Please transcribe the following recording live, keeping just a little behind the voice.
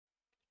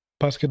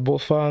basketball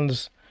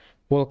fans,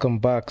 welcome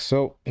back.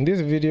 So in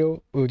this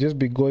video we'll just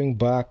be going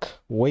back,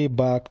 way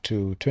back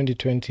to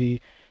 2020,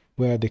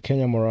 where the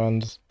Kenya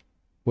Morans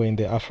were in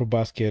the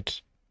Afrobasket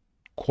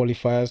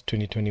qualifiers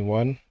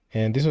 2021,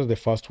 and this was the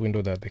first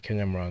window that the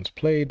Kenya Morans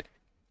played,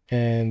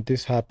 and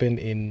this happened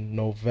in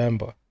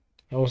November.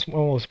 It was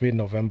almost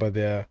mid-November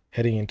there,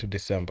 heading into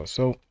December.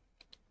 So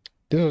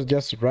this was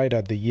just right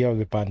at the year of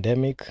the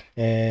pandemic,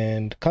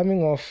 and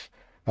coming off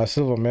a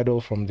silver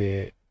medal from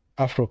the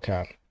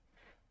AfroCan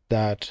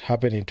that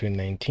happened in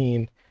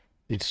 2019.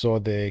 It saw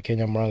the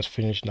Kenya Morans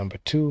finish number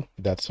 2,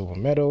 that silver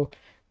medal.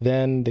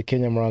 Then the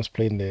Kenya Morans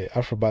played in the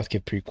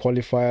Afrobasket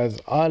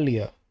pre-qualifiers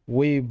earlier,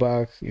 way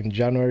back in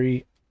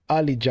January,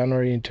 early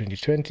January in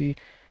 2020,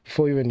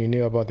 before even you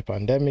knew about the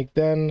pandemic.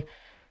 Then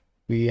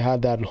we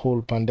had that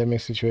whole pandemic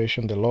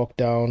situation, the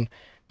lockdown.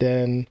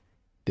 Then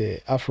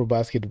the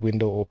Afrobasket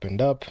window opened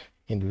up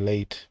in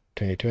late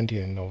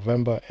 2020 in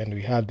November, and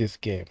we had this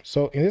game.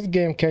 So in this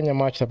game, Kenya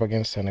matched up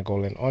against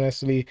Senegal, and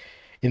honestly,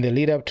 in the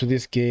lead up to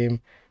this game,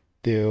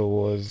 there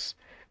was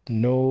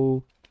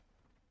no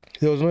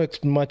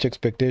much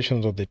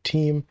expectations of the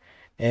team.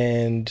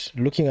 And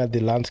looking at the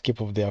landscape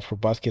of the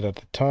Afrobasket at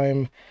the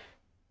time,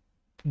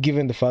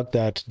 given the fact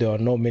that there are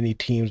not many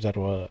teams that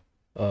were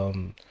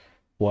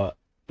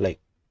like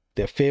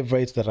the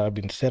favorites that have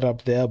been set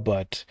up there,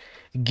 but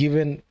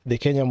given the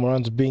Kenya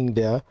Morans being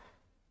there,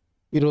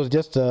 it was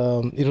just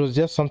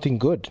something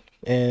good.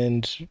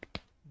 And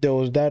there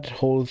was that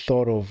whole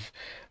thought of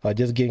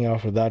just getting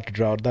out of that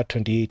drought, that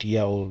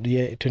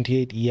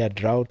 28-year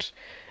drought,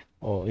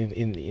 or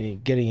in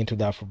getting into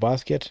the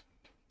Afrobasket.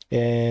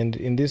 And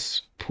in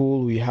this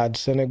pool, we had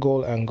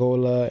Senegal,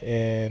 Angola,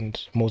 and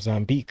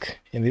Mozambique.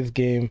 In this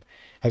game,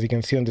 as you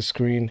can see on the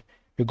screen,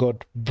 we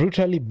got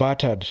brutally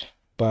battered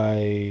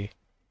by,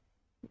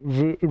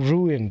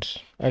 ruined,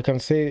 I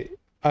can say,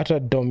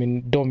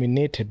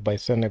 dominated by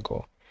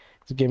Senegal.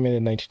 This game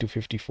ended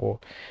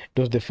 92-54. It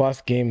was the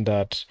first game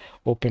that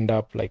opened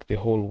up like the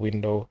whole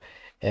window,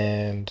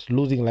 and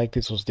losing like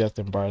this was just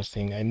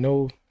embarrassing. I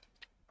know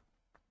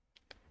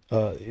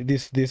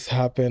this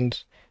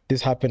happened,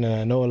 and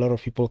I know a lot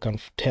of people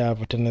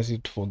have a tendency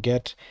to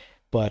forget,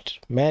 but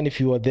man, if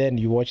you were there and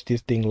you watched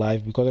this thing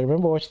live, because I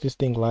remember watching this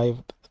thing live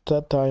at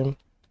that time.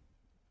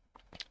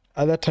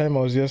 At that time,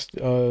 I was just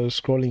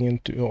scrolling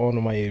on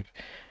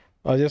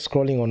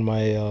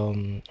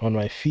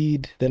my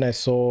feed. Then I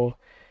saw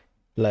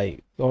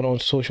like on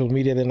social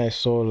media, then I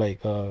saw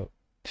like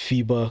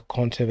FIBA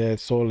content. I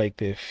saw like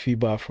the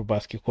FIBA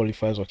Afrobasket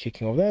qualifiers were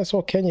kicking off. Then I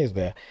saw Kenya's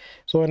there.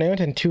 So when I went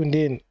and tuned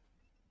in,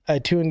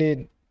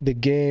 the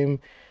game,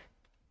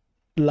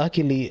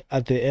 luckily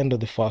at the end of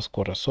the first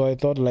quarter. So I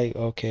thought like,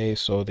 okay,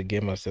 so the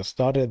game has just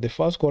started. The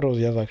first quarter was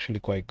just actually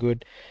quite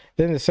good.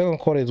 Then the second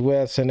quarter is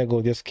where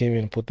Senegal just came in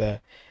and put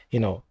the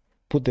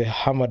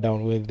hammer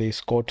down, where they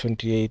scored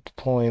 28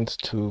 points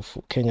to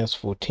Kenya's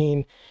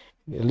 14.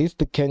 At least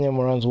the Kenya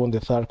Morans won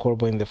the third quarter,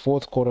 but in the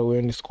fourth quarter, we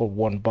only scored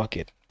one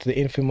bucket. The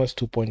infamous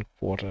 2-point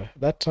quarter.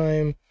 That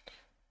time,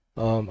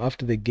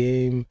 after the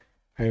game,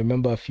 I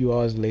remember a few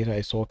hours later, I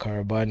saw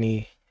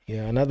Karabani,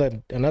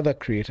 another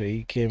creator.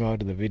 He came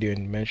out of the video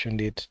and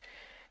mentioned it.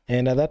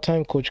 And at that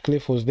time, Coach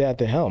Cliff was there at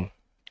the helm.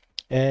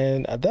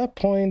 And at that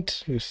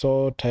point, we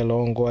saw Tyler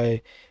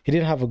Ongwae. He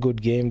didn't have a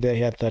good game there.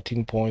 He had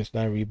 13 points,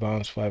 9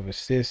 rebounds, 5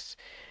 assists.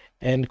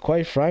 And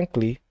quite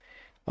frankly,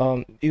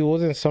 it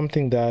wasn't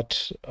something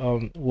that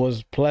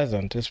was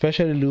pleasant,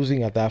 especially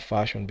losing at that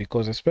fashion,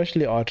 because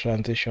especially our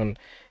transition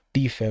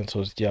defense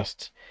was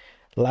just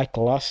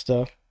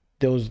lackluster.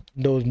 There was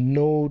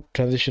no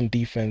transition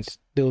defense.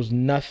 There was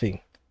nothing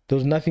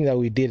that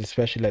we did,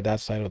 especially at that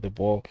side of the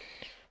ball.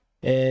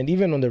 And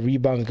even on the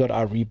rebounds, got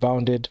out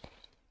rebounded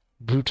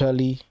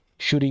brutally.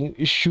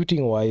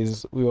 Shooting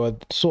wise, we were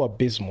so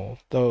abysmal.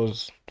 That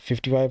was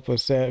 55%,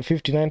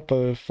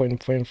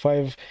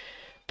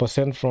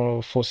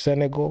 59.5% for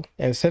Senegal.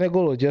 And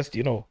Senegal was just,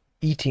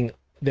 eating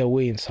their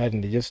way inside,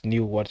 and they just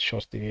knew what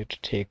shots they needed to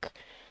take.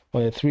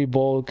 On the 3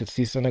 ball, you could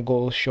see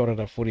Senegal shot at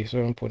a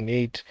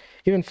 47.8,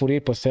 even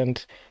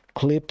 48%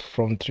 clip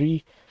from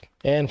 3.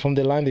 And from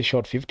the line, they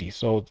shot 50.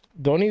 So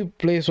the only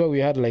place where we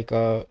had like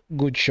a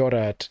good shot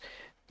at,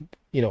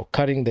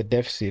 cutting the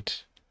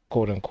deficit,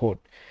 quote unquote,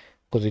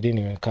 because they didn't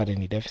even cut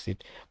any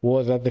deficit,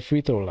 was at the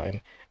free throw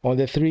line. On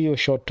the 3, you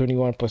shot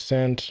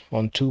 21%.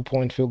 On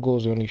 2-point field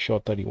goals, you only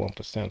shot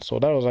 31%. So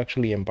that was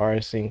actually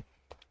embarrassing.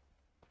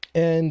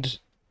 And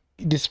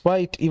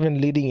despite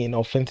even leading in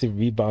offensive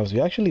rebounds,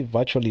 we actually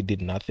virtually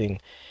did nothing.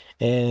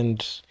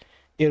 And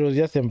it was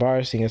just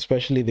embarrassing,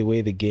 especially the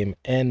way the game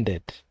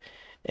ended.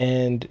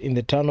 And in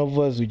the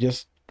turnovers, we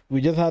just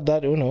had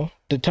that,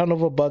 the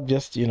turnover bug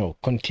just,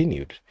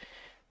 continued.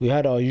 We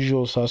had our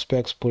usual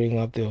suspects putting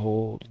up the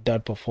whole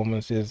dud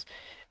performances,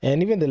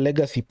 and even the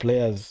legacy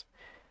players,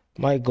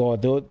 my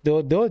God, they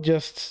were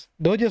just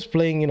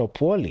playing,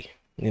 poorly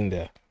in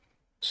there.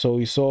 So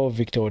we saw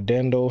Victor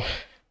Odendo.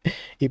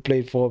 He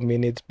played 4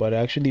 minutes, but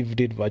actually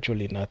did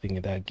virtually nothing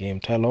in that game.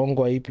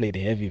 Talongwa, he played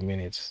heavy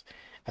minutes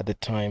at the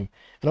time.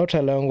 I know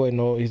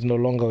Talongwa, he's no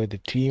longer with the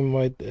team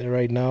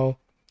right now.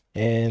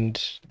 and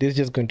this is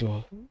just going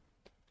to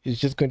it's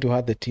just going to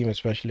hurt the team,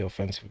 especially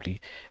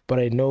offensively. But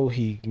I know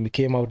he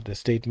came out with a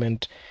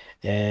statement,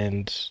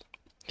 and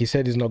he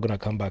said he's not going to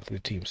come back to the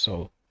team.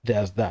 So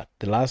there's that.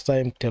 The last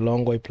time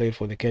Telongwe played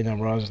for the Kenyan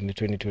Morans in the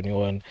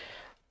 2021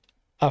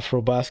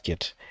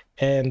 Afrobasket,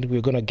 and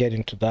we're going to get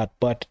into that.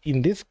 But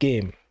in this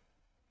game,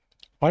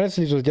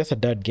 honestly, it was just a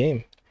dead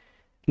game.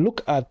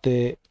 Look at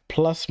the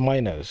plus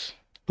minus.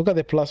 Look at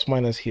the plus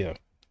minus here.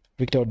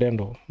 Victor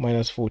Odendo,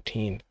 minus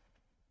 14.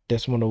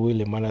 Desmond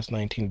Owili, minus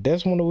 19.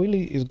 Desmond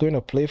Owili is going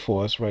to play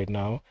for us right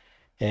now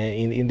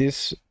in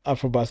this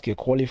Afrobasket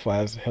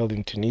qualifiers held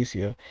in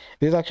Tunisia.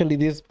 This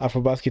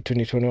Afrobasket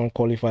 2021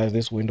 qualifiers,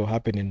 this window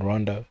happened in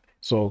Rwanda.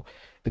 So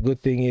the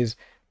good thing is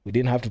we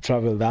didn't have to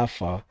travel that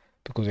far,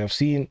 because we have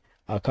seen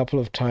a couple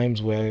of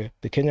times where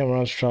the Kenyan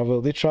Morans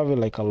they travel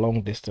like a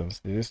long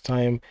distance. This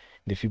time,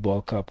 the FIBA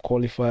World Cup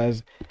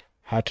qualifiers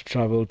had to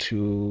travel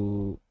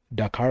to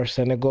Dakar,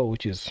 Senegal,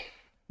 which is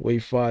way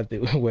far,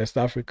 West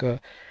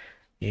Africa.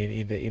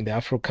 In the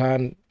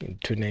Afrocan in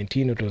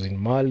 2019, it was in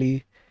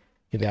Mali.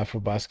 In the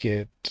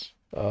Afrobasket,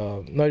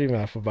 not even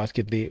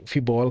Afrobasket, the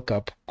FIBA World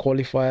Cup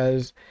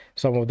qualifiers,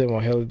 some of them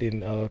are held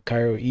in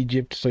Cairo,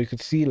 Egypt. So you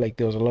could see like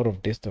there was a lot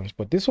of distance.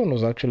 But this one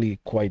was actually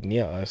quite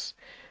near us,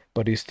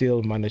 but we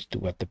still managed to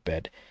wet the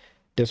bed.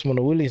 Desmond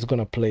Owili is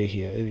gonna play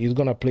here. He's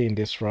gonna play in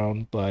this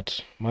round, but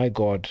my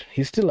God,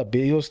 he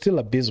was still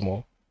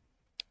abysmal.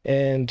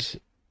 And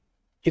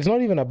it's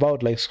not even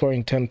about like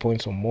scoring 10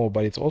 points or more,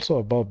 but it's also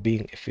about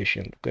being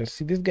efficient. Because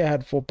see, this guy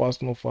had 4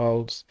 personal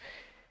fouls.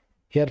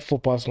 He had 4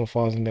 personal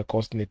fouls in there,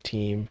 costing the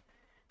team,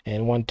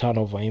 and 1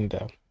 turnover in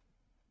there.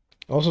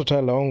 Also,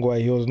 Tyler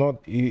Ongwae, he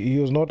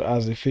was not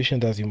as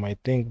efficient as you might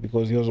think,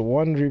 because he was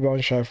 1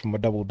 rebound shy from a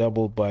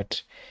double-double,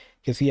 but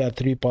because he had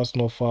 3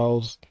 personal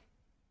fouls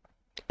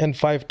and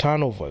 5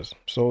 turnovers.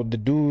 So the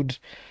dude,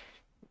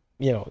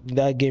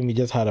 that game he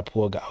just had a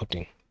poor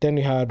outing. Then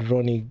we had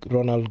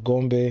Ronald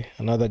Gombe,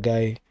 another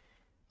guy.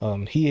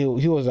 He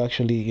was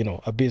actually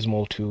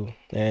abysmal too,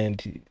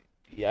 and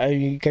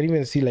you can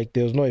even see like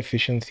there was no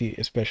efficiency,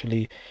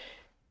 especially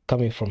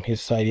coming from his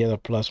side. He had a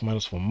plus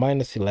minus from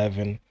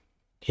 -11.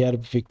 He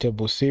had Victor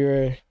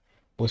Bosire.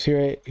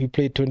 He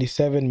played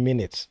 27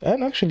 minutes,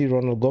 and actually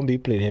Ronald Gombe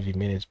played heavy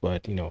minutes,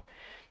 but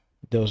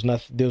there was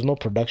no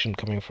production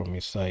coming from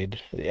his side.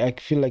 I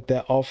feel like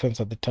their offense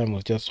at the time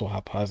was just so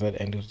haphazard,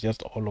 and it was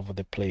just all over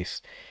the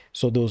place.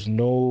 So there was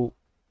no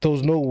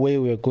way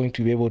we were going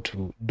to be able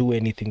to do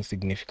anything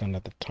significant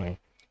at the time.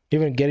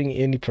 Even getting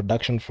any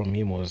production from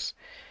him was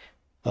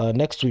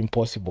next to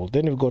impossible.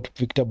 Then we've got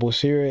Victor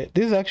Bosire.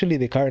 This is actually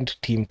the current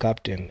team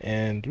captain,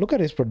 and look at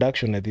his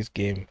production at this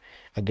game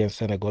against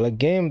Senegal. A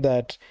game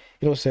that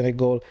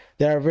Senegal,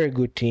 they're a very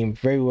good team,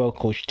 very well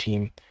coached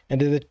team,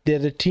 and they're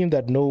the team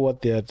that know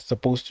what they're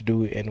supposed to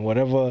do, and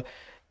whatever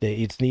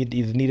is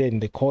needed in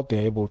the court,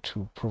 they're able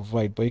to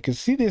provide. But you can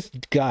see this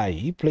guy,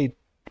 he played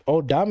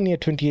damn near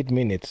 28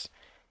 minutes.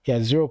 He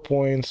had 0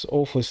 points,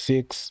 0 for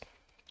 6.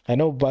 I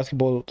know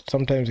basketball,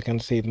 sometimes you can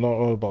say it's not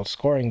all about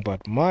scoring,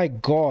 but my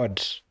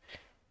God,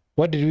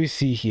 what did we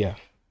see here?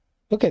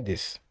 Look at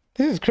this.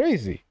 This is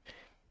crazy.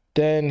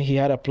 Then he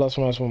had a plus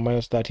minus from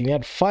 -13. He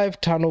had 5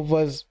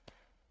 turnovers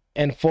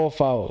and 4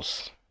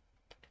 fouls.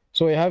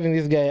 So we're having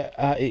this guy,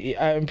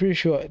 I'm pretty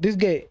sure this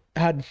guy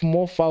had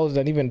more fouls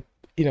than even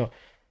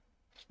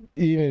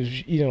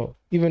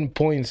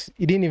points.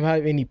 He didn't even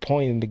have any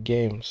point in the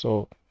game.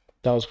 So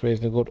that was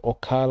crazy. They got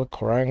Okal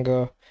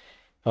Koranga.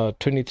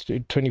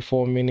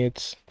 24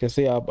 minutes. They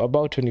say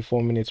about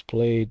 24 minutes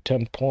played,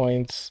 10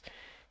 points,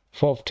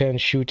 4 of 10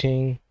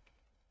 shooting.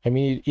 I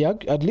mean,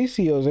 at least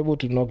he was able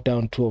to knock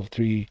down 2 of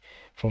 3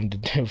 from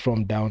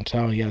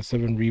downtown. He had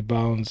 7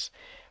 rebounds.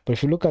 But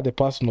if you look at the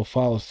personal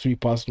fouls, 3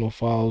 personal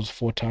fouls,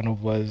 4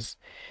 turnovers.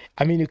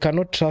 I mean, you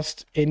cannot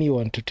trust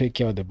anyone to take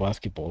care of the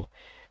basketball.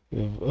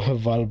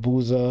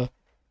 Valbuza,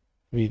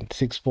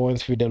 6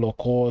 points. Fidel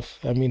Okoth.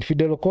 I mean,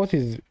 Fidel Okoth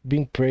is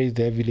being praised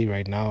heavily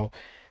right now.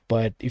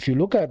 But if you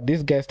look at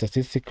this guy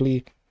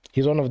statistically,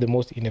 he's one of the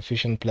most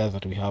inefficient players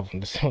that we have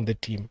on the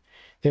team.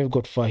 Then we've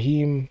got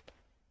Fahim.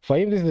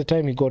 Fahim, this is the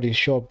time he got his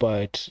shot,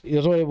 but he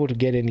was not able to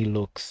get any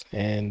looks.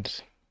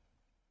 And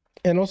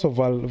also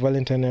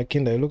Valentine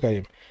Akinda, look at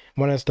him.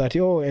 Morans 30.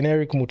 Oh, and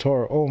Eric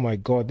Mutor. Oh my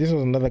God, this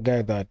was another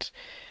guy that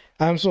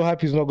I'm so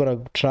happy he's not going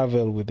to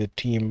travel with the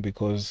team,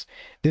 because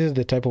this is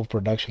the type of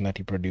production that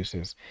he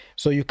produces.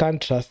 So you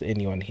can't trust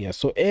anyone here.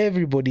 So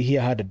everybody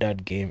here had a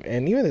bad game.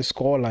 And even the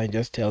scoreline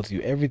just tells you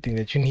everything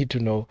that you need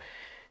to know.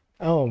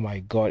 Oh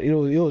my God, it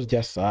was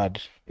just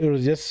sad. It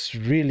was just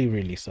really,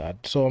 really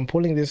sad. So I'm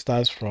pulling these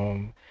stats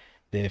from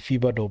the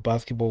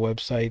FIBA.basketball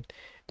website.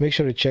 Make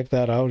sure to check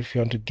that out if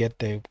you want to get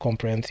the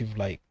comprehensive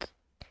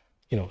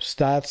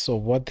stats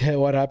of what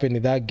happened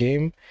in that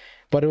game.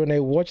 But when I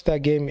watched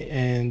that game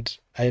and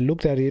I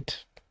looked at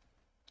it,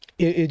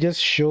 it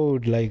just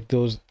showed like there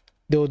was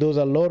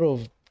a lot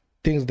of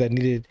things that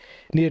needed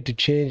to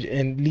change,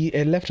 and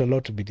left a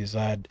lot to be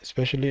desired,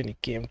 especially when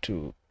it came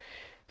to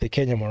the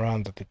Kenyan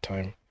Morans at the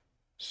time.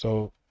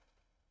 So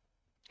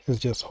let's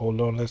just hold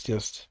on. Let's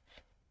just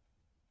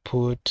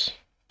put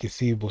You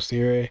see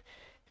Bosire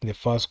in the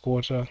first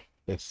quarter.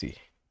 Let's see.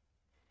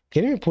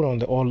 Can you put on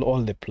the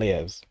all the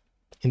players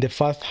in the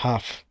first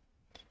half?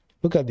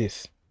 Look at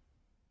this.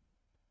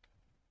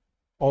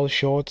 All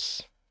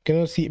shots. Can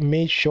you see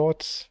made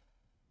shots?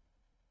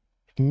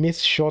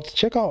 Missed shots.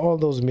 Check out all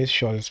those missed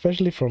shots,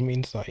 especially from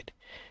inside.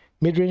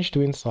 Mid-range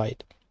to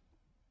inside.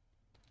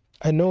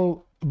 I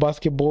know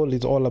basketball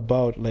is all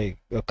about like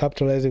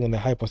capitalizing on the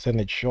high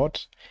percentage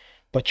shots,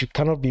 but you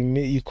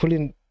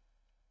couldn't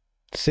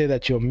say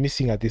that you're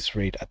missing at this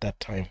rate at that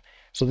time.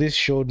 So this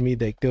showed me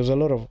that there was a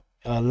lot of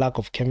lack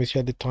of chemistry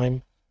at the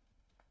time.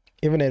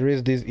 Even I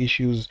raised these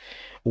issues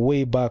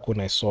way back when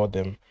I saw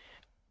them.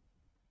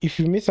 If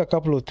you miss a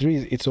couple of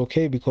threes, it's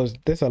okay because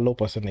there's a low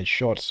percentage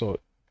shot, so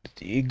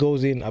it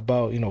goes in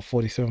about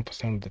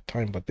 47% of the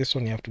time. But this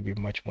one you have to be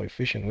much more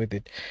efficient with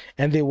it,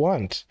 and they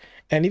want.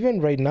 And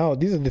even right now,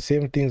 these are the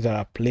same things that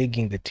are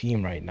plaguing the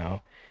team right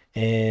now,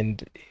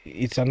 and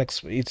it's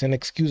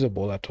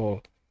inexcusable at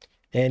all.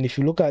 And if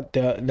you look at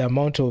the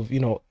amount of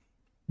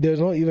there's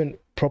not even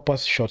proper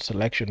shot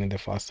selection in the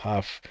first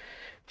half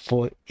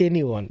for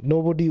anyone.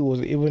 Nobody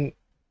was even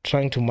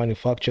trying to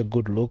manufacture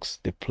good looks.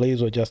 The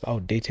plays were just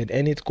outdated,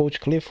 and it's Coach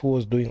Cliff who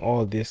was doing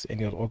all this, and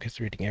he was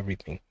orchestrating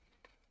everything.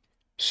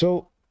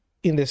 So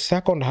in the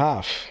second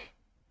half,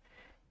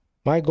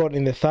 my God,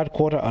 in the third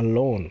quarter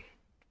alone,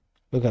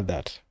 look at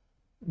that.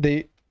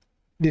 They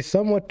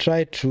somewhat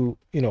tried to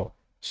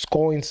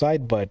score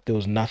inside, but there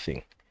was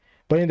nothing.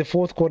 But in the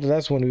fourth quarter,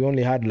 that's when we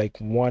only had like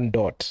one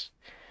dot.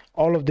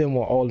 All of them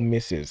were all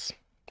misses.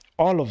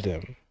 All of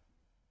them.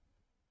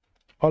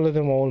 All of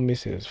them were all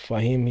misses. For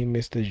him, he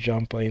missed the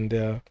jumper in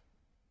there.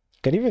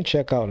 Can even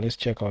check out. Let's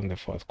check out in the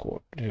first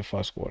quarter. The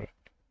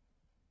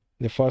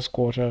first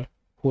quarter,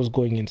 who was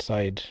going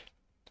inside?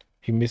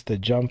 He missed the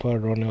jumper.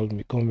 Ronald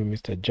Mikombe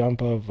missed a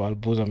jumper.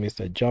 Valbuza missed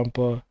a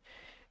jumper.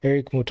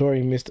 Eric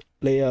Mutori missed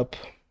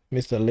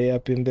a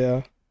layup in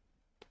there.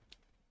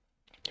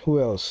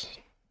 Who else?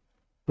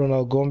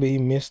 Ronald Gombe, he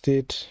missed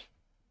it.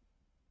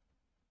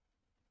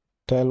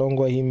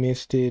 Tailongwa, he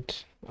missed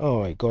it.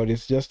 Oh my God,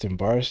 it's just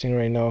embarrassing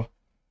right now.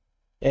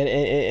 And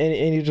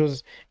it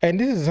was, and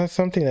this is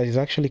something that is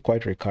actually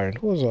quite recurrent.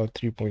 Who was our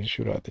 3-point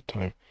shooter at the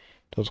time?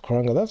 It was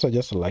Karanga. That's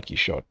just a lucky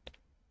shot.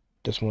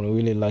 Just one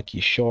really lucky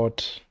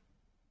shot.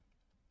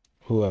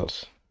 Who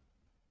else?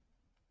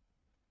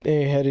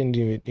 Then heading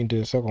into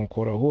the second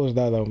quarter, who was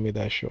that made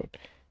that shot?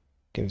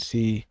 You can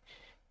see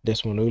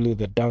Desmond Uli,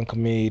 the dunk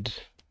made,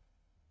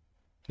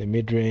 the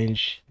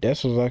mid-range.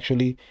 This was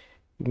actually,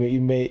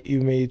 you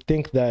may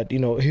think that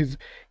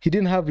he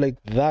didn't have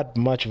like that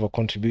much of a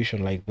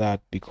contribution like that,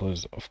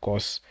 because of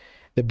course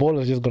the ball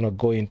was just gonna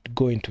go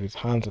into his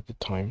hands at the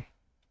time.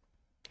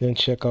 Then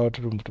check out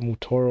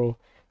Mutoro.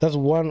 That's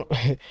one.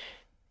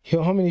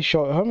 How many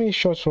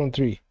shots from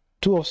three?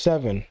 2 of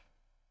 7,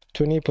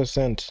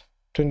 28%,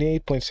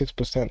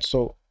 28.6%.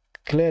 So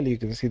clearly you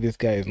can see this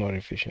guy is not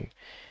efficient,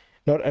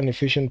 not an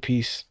efficient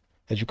piece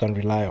that you can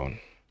rely on.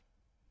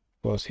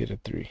 Was hit a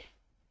 3.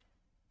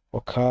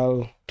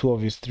 Okal, 2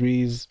 of his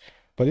 3s.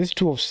 But this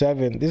 2 of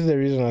 7, this is the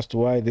reason as to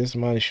why this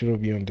man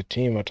shouldn't be on the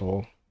team at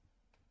all.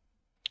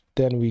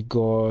 Then we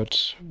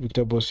got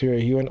Victor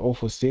Bosire. He went 0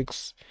 for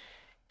 6.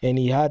 And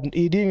he didn't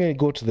even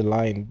go to the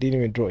line. Didn't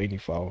even draw any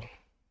foul.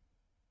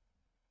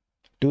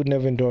 Dude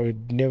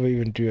never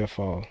even drew a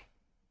foul.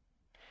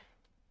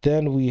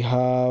 Then we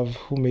have,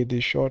 who made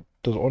this shot?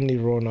 It was only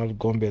Ronald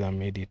Gombe that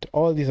made it.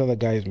 All these other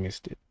guys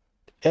missed it.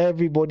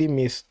 Everybody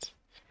missed.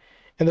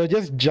 And they were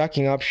just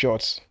jacking up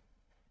shots.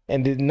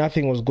 And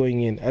nothing was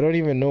going in. I don't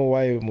even know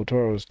why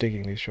Mutoro was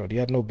taking this shot. He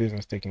had no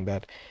business taking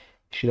that.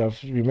 He should have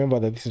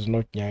remembered that this is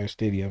not Nyayo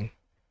Stadium.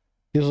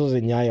 This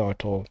wasn't Nyayo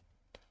at all.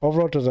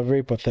 Overall, it was a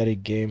very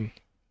pathetic game.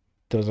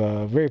 It was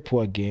a very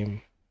poor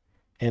game.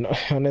 And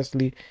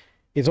honestly,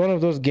 it's one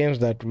of those games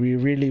that we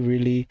really,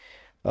 really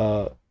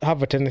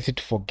have a tendency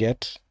to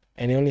forget.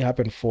 And it only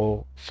happened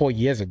 4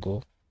 years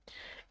ago.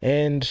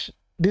 And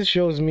this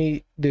shows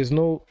me there's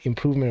no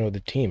improvement of the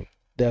team.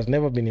 There's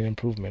never been an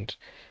improvement.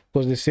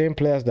 Because the same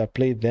players that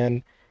played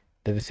then,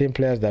 they're the same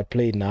players that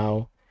play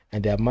now,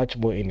 and they are much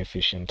more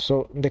inefficient.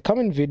 So in the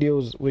coming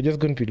videos, we're just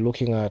going to be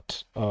looking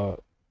at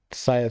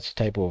science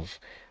type of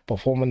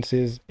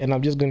performances, and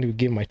I'm just going to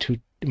give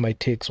my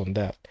takes on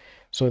that.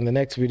 So in the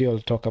next video, I'll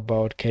talk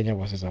about Kenya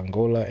versus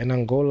Angola, and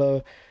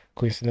Angola,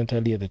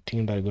 coincidentally, are the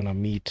team that are going to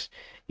meet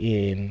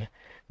in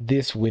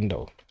this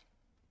window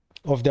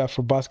of the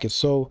Afrobasket.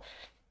 So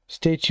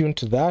stay tuned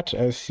to that.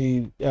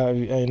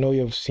 I know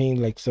you've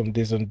seen like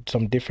there's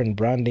some different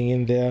branding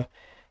in there.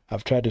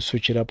 I've tried to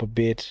switch it up a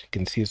bit. You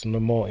can see some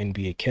more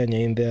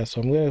NBAKenya in there.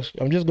 So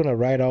I'm just gonna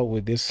ride out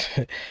with this.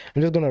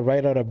 I'm just gonna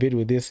ride out a bit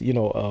with this.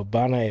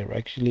 Banner, it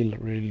actually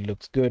really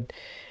looks good,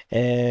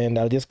 and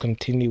I'll just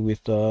continue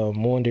with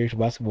more direct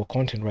basketball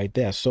content right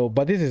there. So,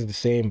 but this is the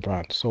same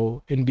brand.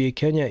 So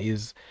NBAKenya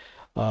is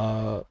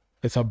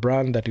it's a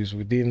brand that is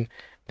within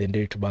the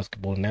Direct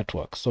Basketball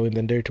Network. So in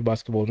the Direct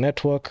Basketball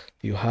Network,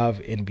 you have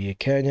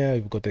NBAKenya,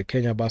 you've got the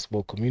Kenya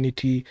Basketball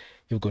Community,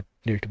 you've got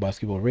Direct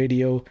Basketball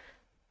Radio.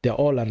 They're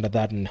all under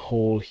that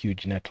whole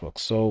huge network.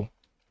 So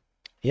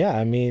yeah,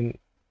 I mean,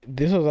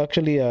 this was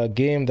actually a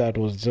game that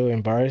was so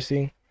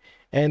embarrassing,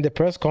 and the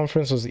press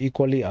conference was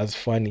equally as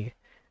funny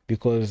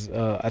because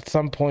at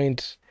some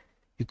point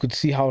you could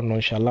see how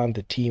nonchalant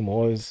the team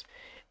was,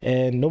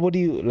 and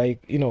nobody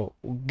like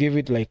gave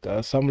it like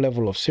some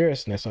level of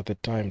seriousness at the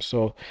time.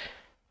 So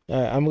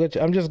I'm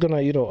just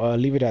gonna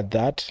leave it at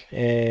that,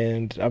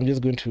 and I'm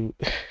just going to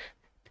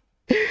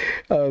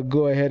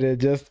go ahead and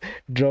just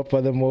drop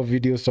other more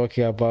videos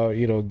talking about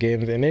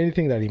games and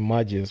anything that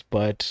emerges.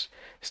 But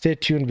stay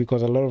tuned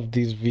because a lot of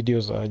these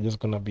videos are just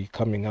gonna be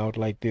coming out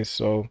like this.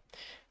 So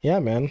yeah,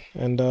 man,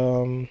 and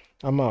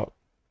I'm out.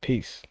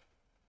 Peace.